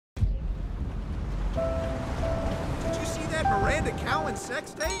that Miranda Cowan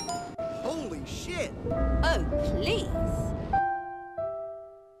sex tape? Holy shit! Oh, please.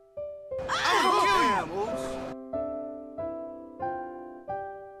 I'll kill you, Moose!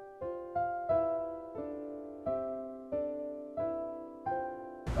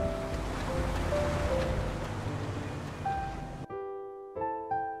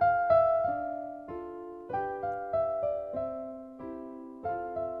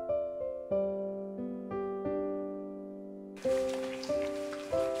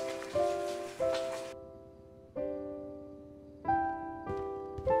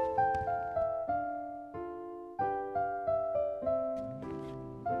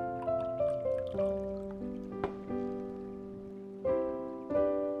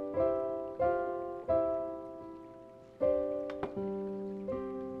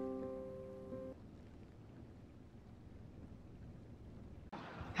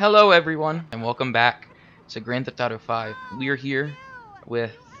 Hello everyone, and welcome back to Grand Theft Auto 5. We are here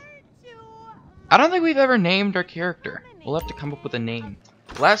with... I don't think we've ever named our character. We'll have to come up with a name.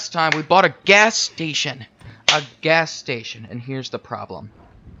 Last time we bought a gas station. And here's the problem.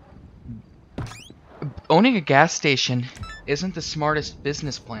 Owning a gas station isn't the smartest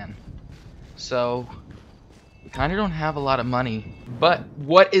business plan. So, we kinda don't have a lot of money. But,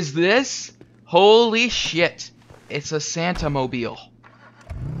 what is this? Holy shit! It's a Santa mobile.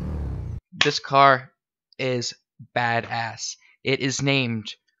 This car is badass. It is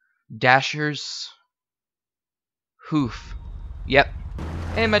named Dasher's Hoof. Yep.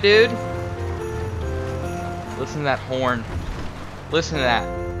 Hey, my dude. Listen to that horn. Listen to that.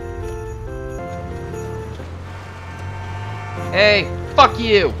 Hey, fuck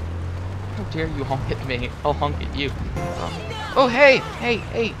you! How dare you honk at me? I'll honk at you. Oh, hey, hey,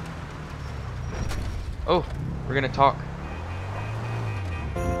 hey. Oh, we're gonna talk.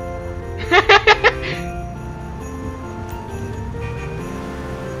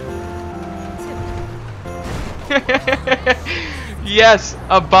 Yes,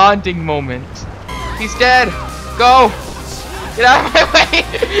 a bonding moment. He's dead. Go. Get out of my way.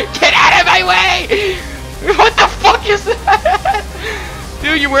 Get out of my way. What the fuck is that?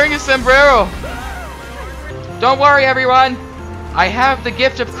 Dude, you're wearing a sombrero. Don't worry, everyone. I have the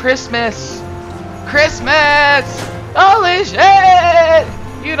gift of Christmas. Christmas. Holy shit.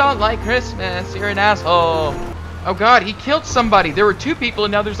 You don't like Christmas. You're an asshole. Oh god, he killed somebody. There were two people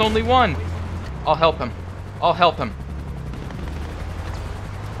and now there's only one. I'll help him. I'll help him.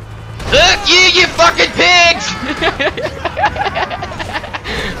 Look, you fucking pigs!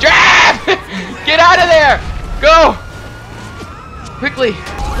 Drive! Get out of there! Go! Quickly.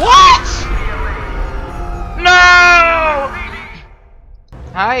 What? No!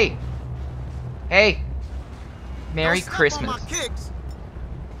 Hi. Hey. Merry Christmas.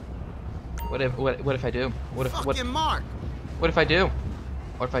 What if I do? What if I do?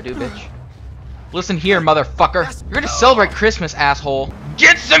 What if I do, bitch? Listen here, motherfucker. You're gonna celebrate Christmas, asshole.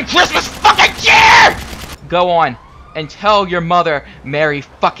 Get some Christmas fucking cheer! Go on and tell your mother Merry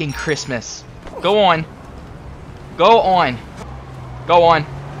fucking Christmas. Go on. Go on. Go on.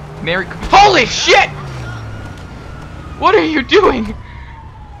 Merry... Holy shit! What are you doing?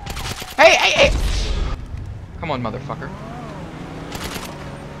 Hey, hey, hey! Come on, motherfucker.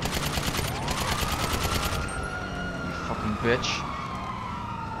 You fucking bitch.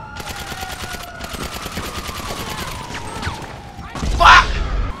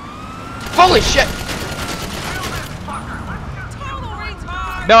 Holy shit!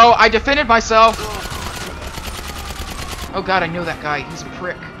 No, I defended myself! Oh god, I know that guy. He's a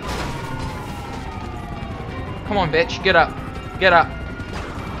prick. Come on, bitch. Get up. Get up.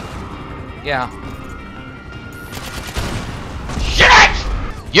 Yeah.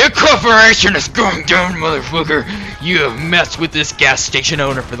 Shit! Your corporation is going down, motherfucker! You have messed with this gas station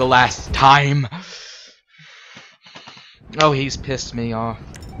owner for the last time. Oh, he's pissed me off.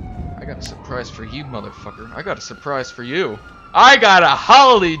 I got a surprise for you, motherfucker. I got a surprise for you. I got a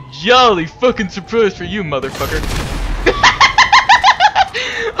holly jolly fucking surprise for you, motherfucker.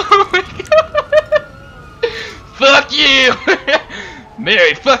 Oh my god. Fuck you.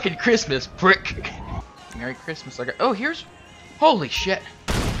 Merry fucking Christmas, prick. Merry Christmas. I got... Oh, here's... Holy shit.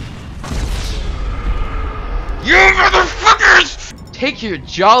 You motherfuckers! Take your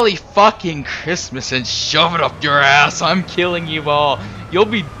jolly fucking Christmas and shove it up your ass. I'm killing you all. You'll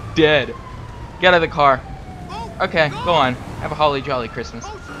be dead. Get out of the car. Okay, go on. Have a holly jolly Christmas.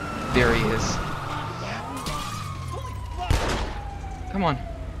 There he is. Come on.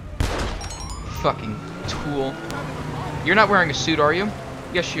 Fucking tool. You're not wearing a suit, are you?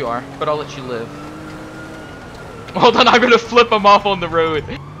 Yes, you are, but I'll let you live. Hold on, I'm gonna flip him off on the road.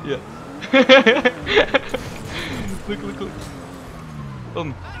 Yeah. Look.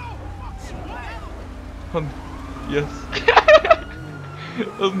 Yes.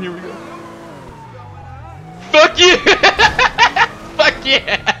 Here we go. Fuck you! Fuck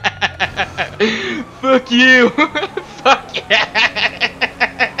yeah! Fuck you! Fuck yeah!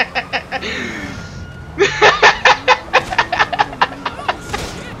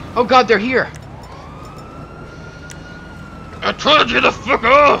 Oh god, they're here! I told you to fuck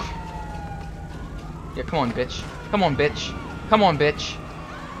off! Yeah, come on, bitch. Come on, bitch. Come on, bitch.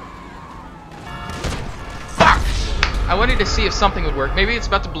 Fuck! I wanted to see if something would work. Maybe it's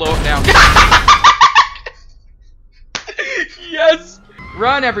about to blow up now. Yes!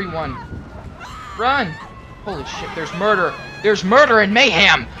 Run, everyone! Run! Holy shit, there's murder! There's murder and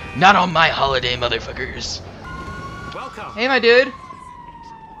mayhem! Not on my holiday, motherfuckers! Welcome. Hey, my dude!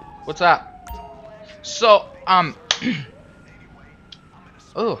 What's up? So,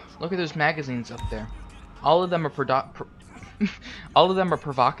 oh, look at those magazines up there. All of them are all of them are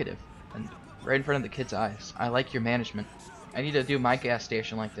provocative. And right in front of the kids' eyes. I like your management. I need to do my gas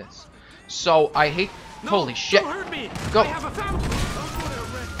station like this. So, I hate... No, holy shit! Don't hurt me. Go! I have a family.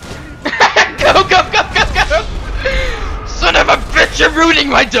 Go! Son of a bitch, you're ruining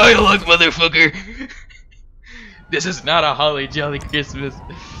my dialogue, motherfucker! This is not a holly jolly Christmas.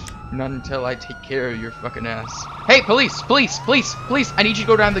 Not until I take care of your fucking ass. Hey, police! Police! Police! Police! I need you to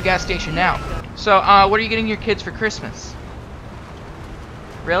go down to the gas station now. So, what are you getting your kids for Christmas?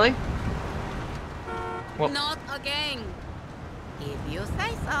 Really? Well, not again. If you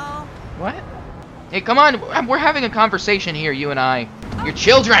say so. what? Hey, come on! We're having a conversation here, you and I. Your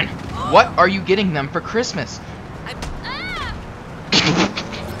children! What are you getting them for Christmas?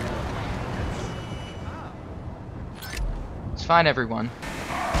 It's fine, everyone.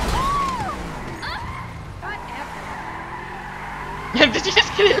 Did you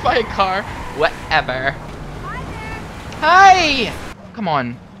just get hit by a car? Whatever. Hi! Come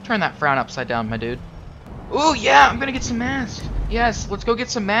on, turn that frown upside down, my dude. Ooh, yeah, I'm gonna get some masks. Yes, let's go get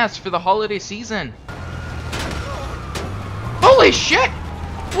some masks for the holiday season. Holy shit!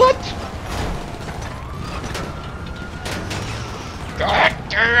 What?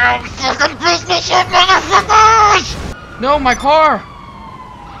 Goddamn fucking business, motherfuckers! No, my car!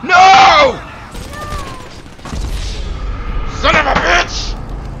 No! Son of a bitch!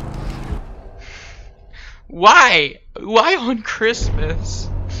 Why? Why on Christmas?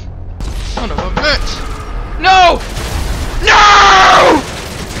 Son of a bitch! No! No!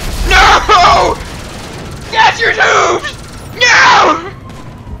 No! That's your noobs! No!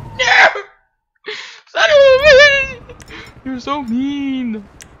 No! Son of a bitch! You're so mean.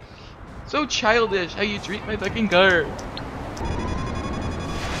 So childish how you treat my fucking car.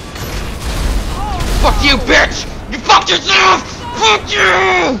 Fuck you, bitch! You fucked yourself! Fuck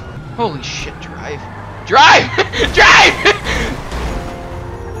you! Holy shit, drive. Drive! Drive!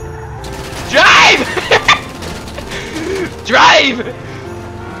 Drive! Drive!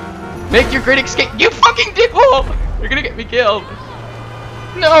 Make your great escape. You fucking dickhole! You're gonna get me killed.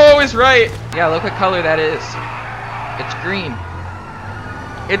 No, I was right. Yeah, look what color that is. It's green.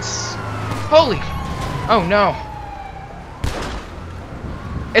 It's... holy... oh no.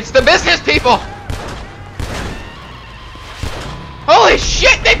 It's the business people! Holy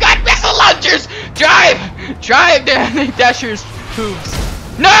shit, they've got missile launchers! Drive! Drive, Dasher's hooves.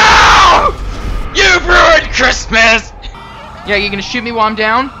 No! You've ruined Christmas! Yeah, you gonna shoot me while I'm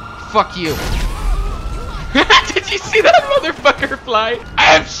down? Fuck you. Did you see that motherfucker fly?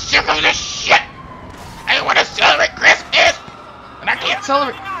 I'm sick of this shit! I want to celebrate Christmas! And I can't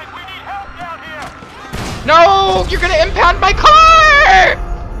celebrate. No! You're gonna impound my car!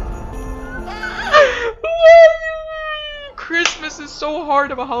 Christmas is so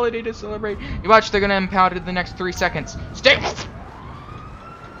hard of a holiday to celebrate. You watch, they're gonna impound it in the next 3 seconds. Stay.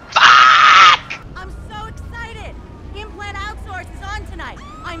 Fuck! I'm so excited. Implant Outsource is on tonight.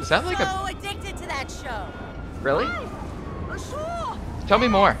 I'm Is that like so addicted to that show. Really? For sure. Tell me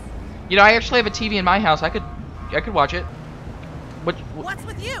more. You know, I actually have a TV in my house. I could watch it. What's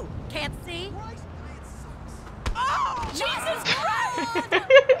with you? Can't see? Oh, Jesus Christ!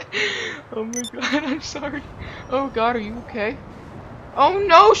 Oh my god, I'm sorry. Oh god, are you okay? Oh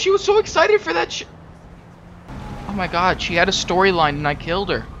no, she was so excited for that oh my god, she had a storyline and I killed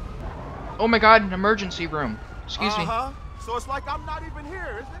her. Oh my god, an emergency room. Excuse me. So it's like I'm not even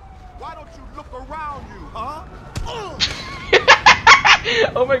here, is it? Why don't you look around you, huh?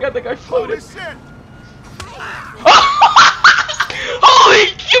 Oh my god, the guy floated. Holy shit!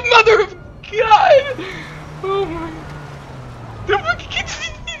 Holy you mother of god! Oh my...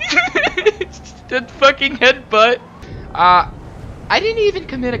 That fucking headbutt. I didn't even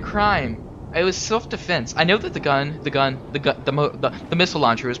commit a crime. It was self-defense. I know that the missile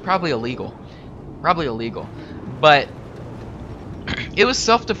launcher was probably illegal. But it was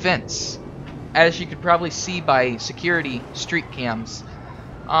self-defense, as you could probably see by security street cams.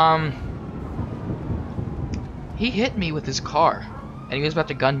 He hit me with his car, and he was about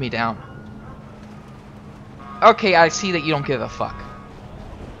to gun me down. Okay, I see that you don't give a fuck.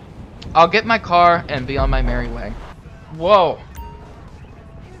 I'll get my car and be on my merry way. Whoa.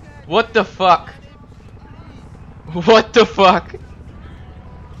 What the fuck? What the fuck?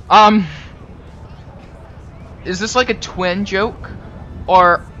 Is this like a twin joke?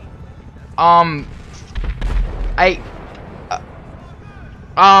 Or, I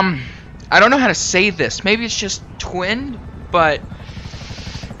don't know how to say this. Maybe it's just twin, but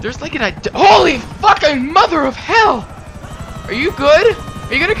there's like an holy fucking mother of hell! Are you good?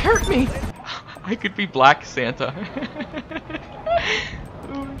 Are you gonna hurt me? I could be Black Santa.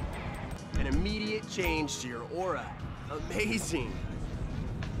 An immediate change to your aura. Amazing.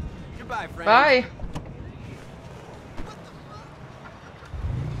 Goodbye, friend. Bye.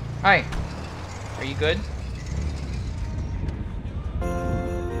 Hi. Are you good?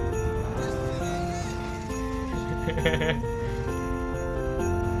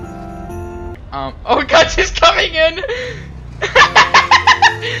 Oh god, she's coming in!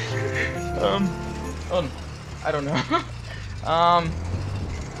 I don't know.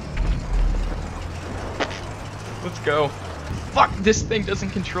 Let's go. Fuck, this thing doesn't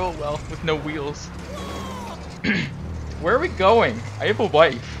control well with no wheels. Where are we going? I have a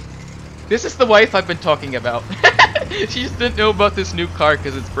wife. This is the wife I've been talking about. She just didn't know about this new car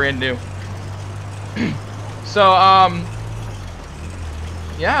because it's brand new. So,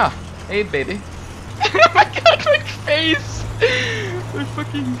 yeah. Hey, baby. Oh my god, my face! My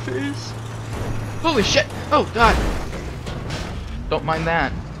fucking face. Holy shit! Oh god. Don't mind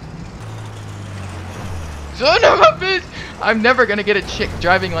that. Son of a bitch! I'm never gonna get a chick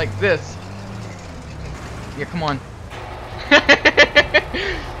driving like this. Yeah, come on.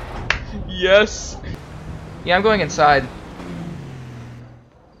 Yes. Yeah, I'm going inside.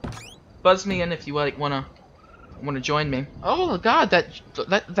 Buzz me in if you like wanna join me. Oh god,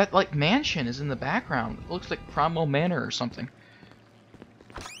 that like mansion is in the background. It looks like Cromwell Manor or something.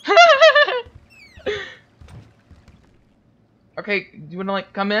 Okay, do you wanna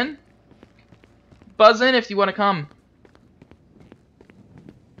like come in? Buzz in if you wanna come.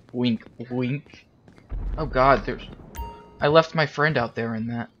 Wink, wink. Oh god, I left my friend out there in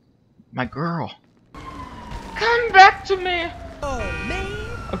that. My girl. Come back to me! Oh, man!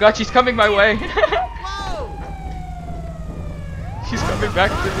 Oh god, she's coming my way. Whoa! She's coming back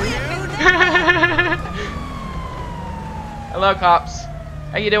to me. Hello, cops.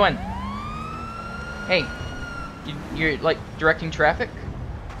 How you doing? Hey, you're like directing traffic?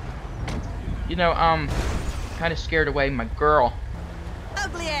 You know, kind of scared away my girl.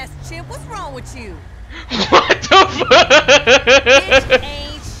 Ugly ass chimp, what's wrong with you? What the fuck? Bitch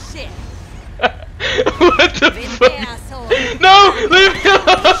ain't shit. What the Bitch fuck? asshole. No! Leave me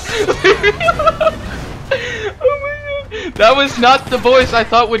alone! Leave me alone! Oh my god. That was not the voice I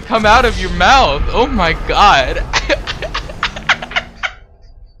thought would come out of your mouth. Oh my god.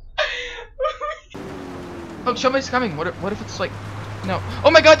 Oh, somebody's coming. What if it's like... No.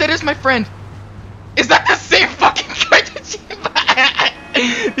 Oh my god, that is my friend! Is that the same fucking car?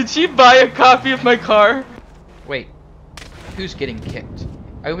 Did she buy a copy of my car? Wait. Who's getting kicked?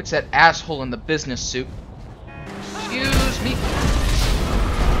 I hope it's that asshole in the business suit. Excuse me.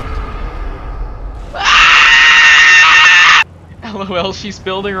 Ah! LOL, she's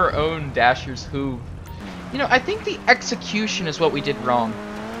building her own Dasher's hoof. You know, I think the execution is what we did wrong.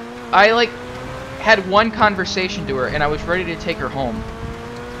 I, like, had one conversation to her and I was ready to take her home.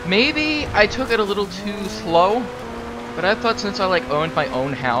 Maybe I took it a little too slow, but I thought since I, like, owned my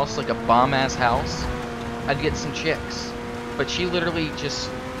own house, like a bomb-ass house, I'd get some chicks. But she literally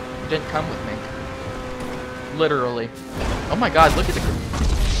just didn't come with me. Literally. Oh my god, look at the...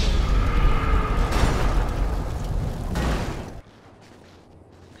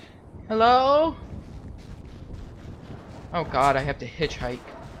 Hello? Oh god, I have to hitchhike.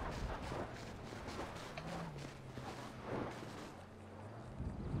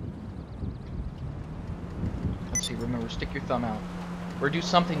 Let's see, remember, stick your thumb out. Or do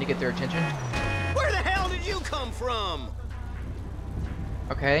something to get their attention. Where the hell did you come from?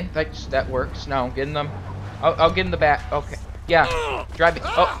 Okay, that works. No, get in them. I'll get in the back. Okay. Yeah. Drive it.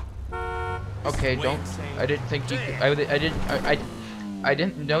 Oh. Okay, don't. I didn't think you could. I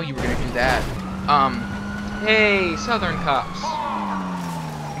didn't know you were gonna do that. Hey, Southern cops.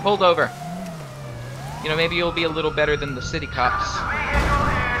 Pulled over. You know, maybe you'll be a little better than the city cops.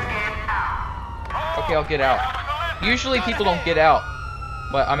 Okay, I'll get out. Usually people don't get out,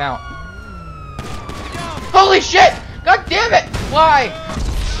 but I'm out. Holy shit! God damn it! Why?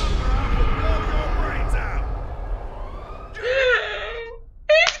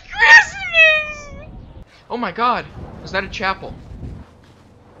 It's Christmas! Oh my god, is that a chapel?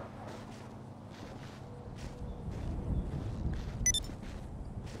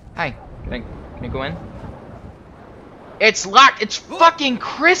 Hi, can I go in? It's locked! It's fucking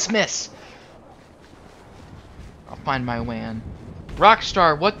Christmas! I'll find my way in.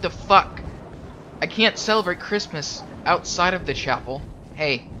 Rockstar, what the fuck? I can't celebrate Christmas outside of the chapel.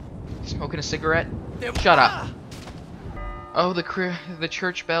 Hey, smoking a cigarette? Shut up. Oh, the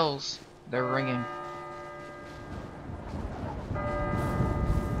church bells. They're ringing.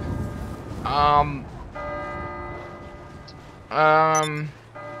 I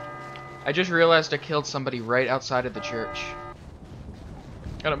just realized I killed somebody right outside of the church.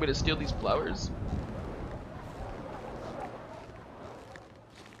 And I'm gonna steal these flowers.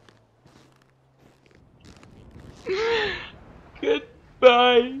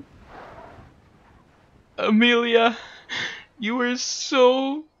 Goodbye, Amelia. You were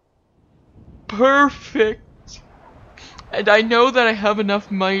so perfect. And I know that I have enough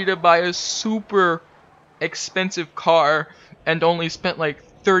money to buy a super expensive car and only spent like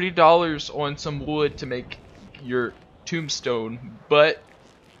 $30 on some wood to make your tombstone, but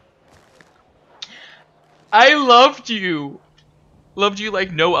I loved you. Loved you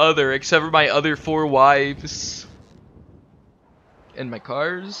like no other, except for my other 4 wives. And my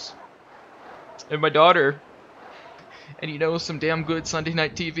cars. And my daughter. And you know, some damn good Sunday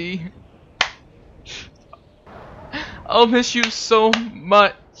night TV. I'll miss you so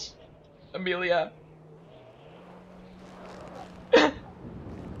much, Amelia.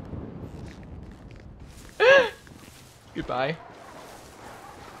 Goodbye.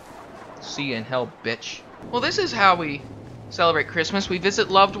 See you in hell, bitch. Well, this is how we celebrate Christmas. We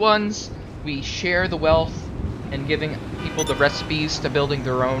visit loved ones, we share the wealth, and giving people the recipes to building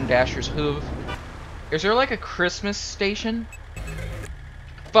their own Dasher's Hoof. Is there like a Christmas station?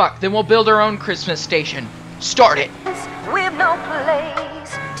 Fuck, then we'll build our own Christmas station. Start it! We've no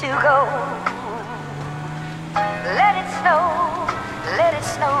place to go. Let it snow, let it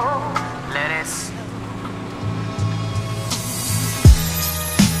snow, let it snow.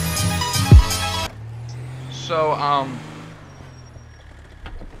 So,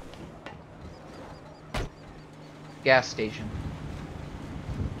 gas station.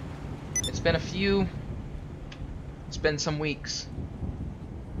 It's been some weeks.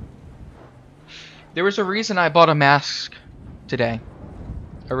 There was a reason I bought a mask today.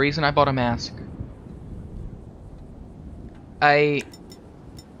 A reason I bought a mask.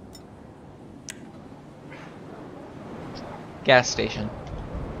 Gas station.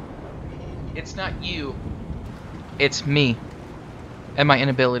 It's not you. It's me. And my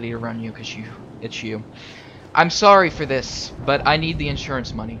inability to run you, because it's you. I'm sorry for this, but I need the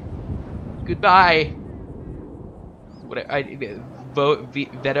insurance money. Goodbye.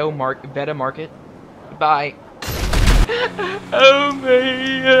 Veto Market. Goodbye. Oh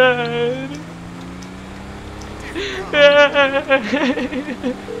my god.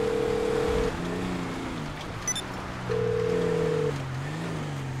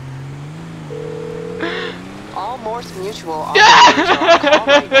 All Morse Mutual offices are on call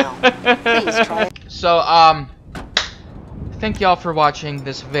right now. Please try it. So, thank y'all for watching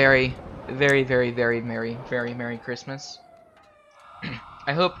this very Merry Christmas.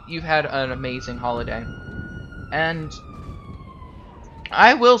 I hope you've had an amazing holiday. And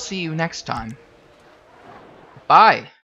I will see you next time. Bye.